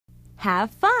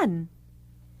Have fun.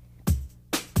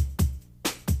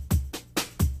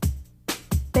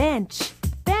 Bench,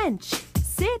 bench,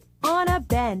 sit on a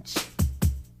bench.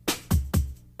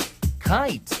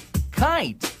 Kite,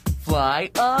 kite, fly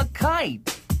a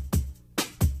kite.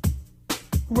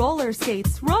 Roller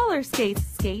skates,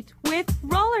 skate with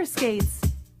roller skates.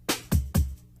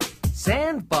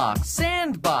 Sandbox,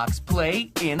 sandbox,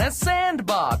 play in a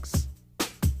sandbox.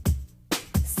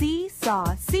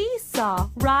 Seesaw, seesaw,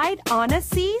 ride on a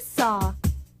seesaw.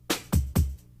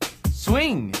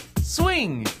 Swing,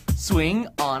 swing, swing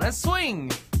on a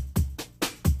swing.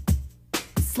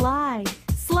 Slide,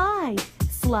 slide,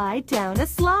 slide down a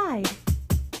slide.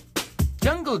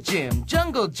 Jungle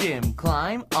gym,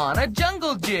 climb on a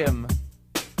jungle gym.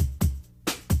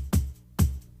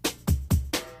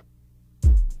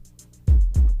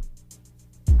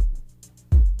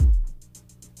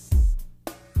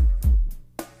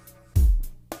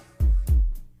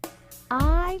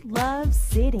 I love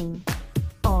sitting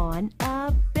on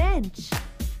a bench.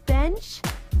 Bench,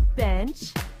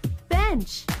 bench,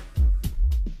 bench.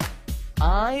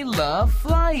 I love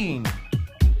flying.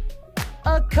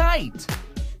 A kite,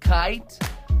 kite,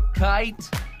 kite,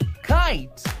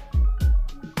 kite.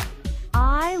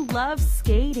 I love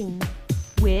skating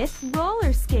with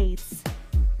roller skates.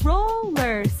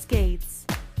 Roller skates.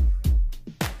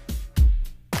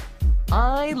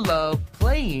 I love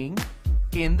playing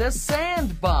in the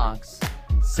sandbox.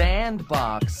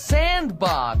 Sandbox,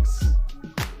 sandbox.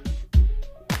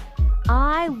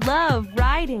 I love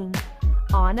riding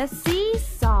on a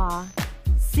seesaw.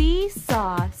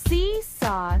 Seesaw,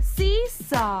 seesaw,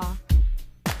 seesaw.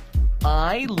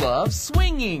 I love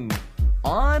swinging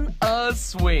on a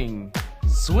swing.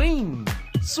 Swing,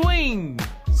 swing,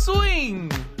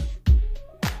 swing.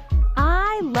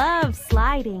 I love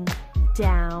sliding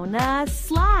down a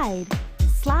slide.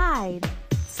 Slide,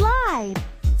 slide,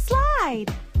 slide.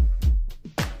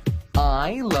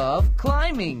 I love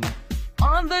climbing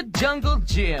on the jungle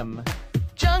gym.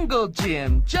 Jungle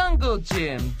gym, jungle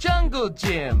gym, jungle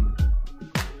gym.